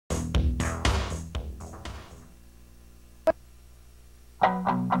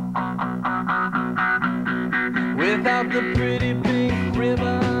Without the pretty pink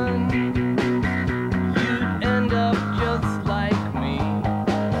ribbon, you'd end up just like me.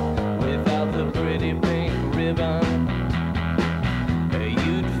 Without the pretty pink ribbon,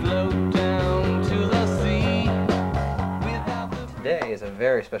 you'd float down to the sea. Today is a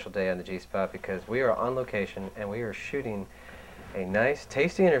very special day on the G-Spot because we are on location and we are shooting a nice,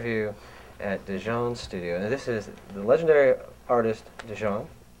 tasty interview at Shan's studio. And this is the legendary artist Shan.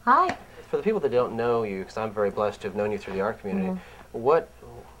 Hi. For the people that don't know you, because I'm very blessed to have known you through the art community, what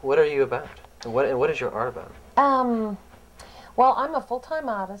are you about? And what is your art about? Well, I'm a full-time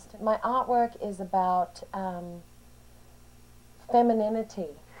artist. My artwork is about femininity.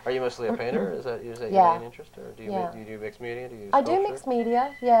 Are you mostly a painter? Is that Yeah. your main interest, or do you Yeah. do you do mixed media? Do you I do sculpture? mixed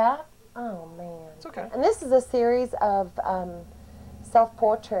media, yeah. Oh man. It's okay. And this is a series of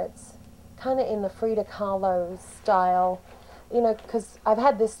self-portraits, kind of in the Frida Kahlo style. You know, because I've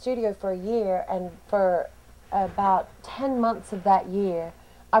had this studio for a year, and for about 10 months of that year,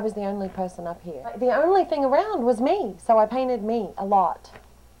 I was the only person up here. The only thing around was me, so I painted me a lot.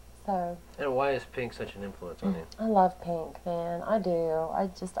 So. And why is pink such an influence on you? I love pink, man. I do. I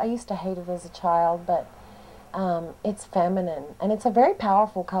used to hate it as a child, but it's feminine, and it's a very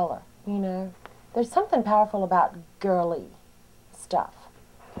powerful color, you know. There's something powerful about girly stuff.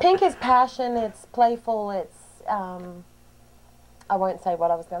 Pink is passion, it's playful, it's, I won't say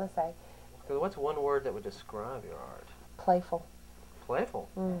what I was going to say. What's one word that would describe your art? Playful. Playful?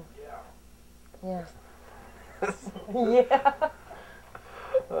 Yeah. Yeah.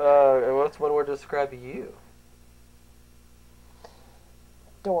 What's one word to describe you?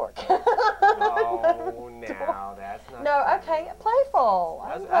 Dork. Oh, now that's not. No, okay, playful.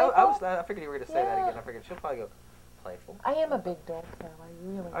 I figured you were going to say that again. I figured she'll probably go playful. I am a big dork, though. I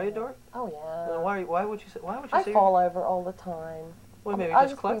really Are you am. dork? Oh yeah. Why would you say? Why would you I say? fall over all the time. Well, maybe I'll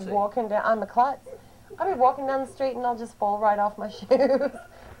just be klutzy. walking down. I'm a klutz. I'll be walking down the street and I'll just fall right off my shoes.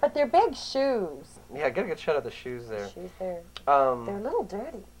 But they're big shoes. Yeah, get a good shot of the shoes there. Shoes there. They're a Um, little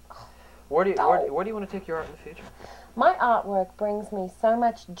dirty. where do you want to take your art in the future? My artwork brings me so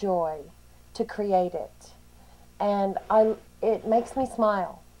much joy to create it, and it makes me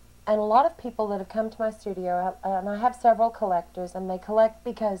smile. And a lot of people that have come to my studio, and I have several collectors, and they collect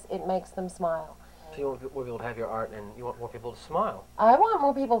because it makes them smile. So you want more people to have your art, and you want more people to smile. I want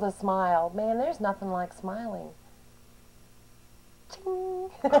more people to smile. Man, there's nothing like smiling. Ching. Oh,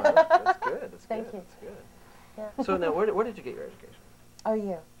 that's good. That's Thank good. you. That's good. Yeah. So now, where did you get your education? Oh,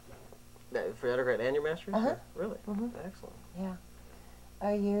 you? For your undergrad and your master's? Uh-huh. Really? Mhm. Excellent. Yeah.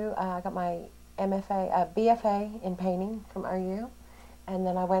 OU, I got my BFA in painting from OU. And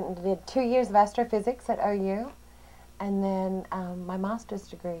then I went and did 2 years of astrophysics at OU. And then my master's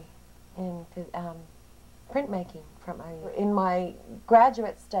degree in printmaking from OU. In my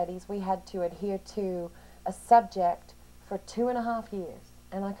graduate studies, we had to adhere to a subject for 2.5 years.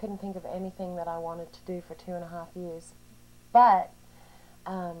 And I couldn't think of anything that I wanted to do for 2.5 years. But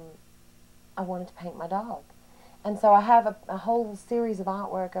I wanted to paint my dog. And so I have a whole series of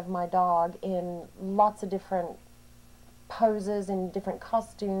artwork of my dog in lots of different poses and different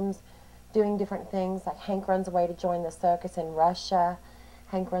costumes, doing different things. Like Hank runs away to join the circus in Russia.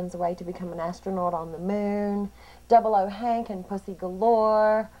 Hank runs away to become an astronaut on the moon. 00 Hank and Pussy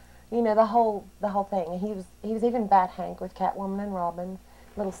Galore. You know, the whole thing. And he was even Bat Hank with Catwoman and Robin.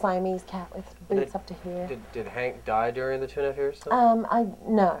 Little Siamese cat with boots up to here. Did Hank die during the 2.5 years?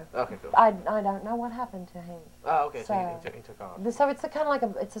 No. Okay, cool. I don't know what happened to Hank. Oh, okay. So So- he took off. So it's a kind of like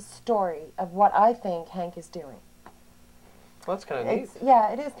it's a story of what I think Hank is doing. Well, that's kind of neat.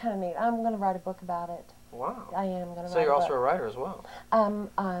 Yeah, it is kind of neat. I'm going to write a book about it. Wow. I am going to write So you're a also book. a writer as well. I'm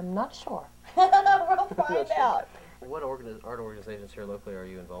not sure. We'll find Not out. sure. What art organizations here locally are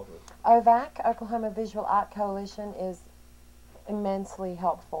you involved with? OVAC, Oklahoma Visual Art Coalition, is immensely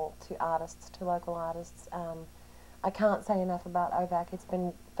helpful to artists, to local artists. I can't say enough about OVAC. It's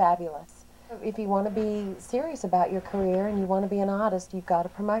been fabulous. If you want to be serious about your career and you want to be an artist, you've got to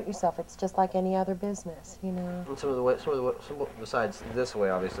promote yourself. It's just like any other business, you know. And besides this way,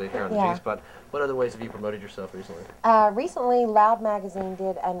 obviously, here on the Yeah. G-Spot, what other ways have you promoted yourself recently? Recently, Loud Magazine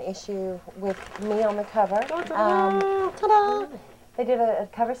did an issue with me on the cover. Ta-da! They did a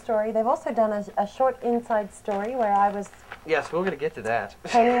cover story. They've also done a short inside story where I was Yes, we're going to get to that.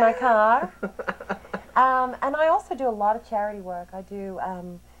 painting my car. And I also do a lot of charity work. I do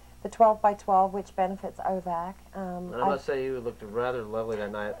the 12 by 12, which benefits OVAC. And I must say, you looked rather lovely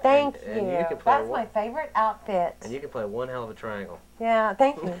that night. Thank and you. You can play That's my favorite outfit. And you can play one hell of a triangle. Yeah,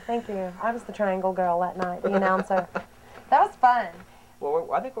 thank you, thank you. I was the triangle girl that night, the announcer. That was fun.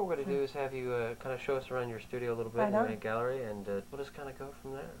 Well, I think what we're going to do is have you kind of show us around your studio a little bit Right in on. your gallery, and we'll just kind of go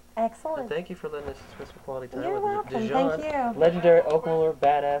from there. Excellent. And thank you for letting us spend some quality time You're with welcome. Dijon, Thank you. legendary Oklahoma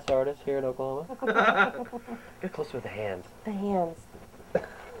badass artist here in Oklahoma. Get closer with the hands. The hands.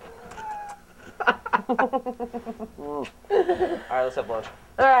 All right, let's have lunch.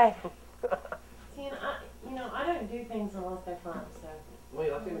 All right. See, I don't do things unless they're fun, so. Well,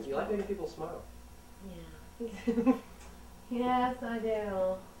 you like making people smile. Yeah. Yes, I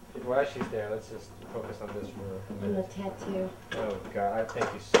do. While she's there, let's just focus on this for a And the minute. tattoo. Oh God, I thank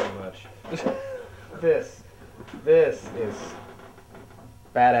you so much. This is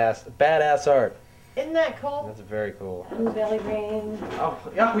badass art. Isn't that cool? That's very cool. And the belly ring.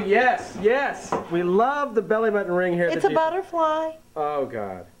 Oh yes. We love the belly button ring here. It's a butterfly. Oh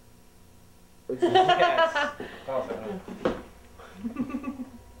God. Yes. Oh,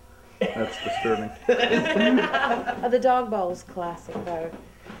 That's disturbing. The dog bowl's classic, though.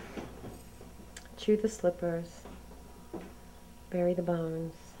 Chew the slippers. Bury the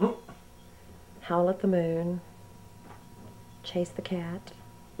bones. Howl at the moon. Chase the cat.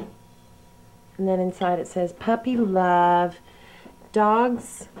 And then inside it says, puppy love.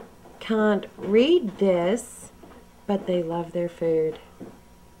 Dogs can't read this, but they love their food.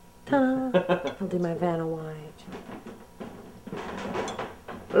 Ta-da! I'll do my Vanna White.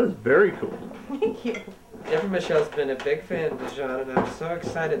 That is very cool. Thank you. Geoffrey Michele's been a big fan of Dijon, and I'm so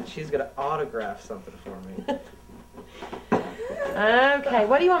excited she's going to autograph something for me. Okay,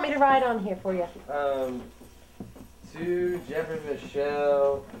 what do you want me to write on here for you? To Geoffrey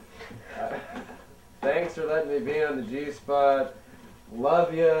Michele, thanks for letting me be on the G-Spot.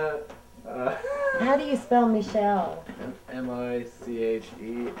 Love ya. How do you spell Michelle? Michele.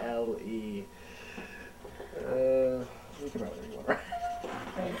 You can write whatever you want.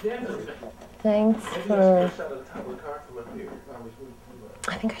 Thanks for...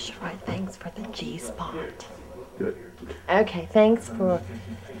 I think I should write thanks for the G-Spot. Good. Okay, thanks for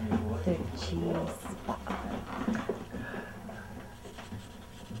the G-Spot.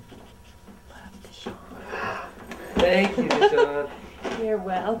 Thank you, Dijon. You're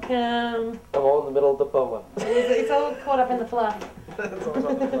welcome. I'm all in the middle of the poem. It's all caught up in the fluff. That's all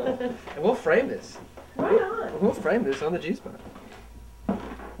about the fun. And we'll frame this. Right on. We'll frame this on the G-Spot.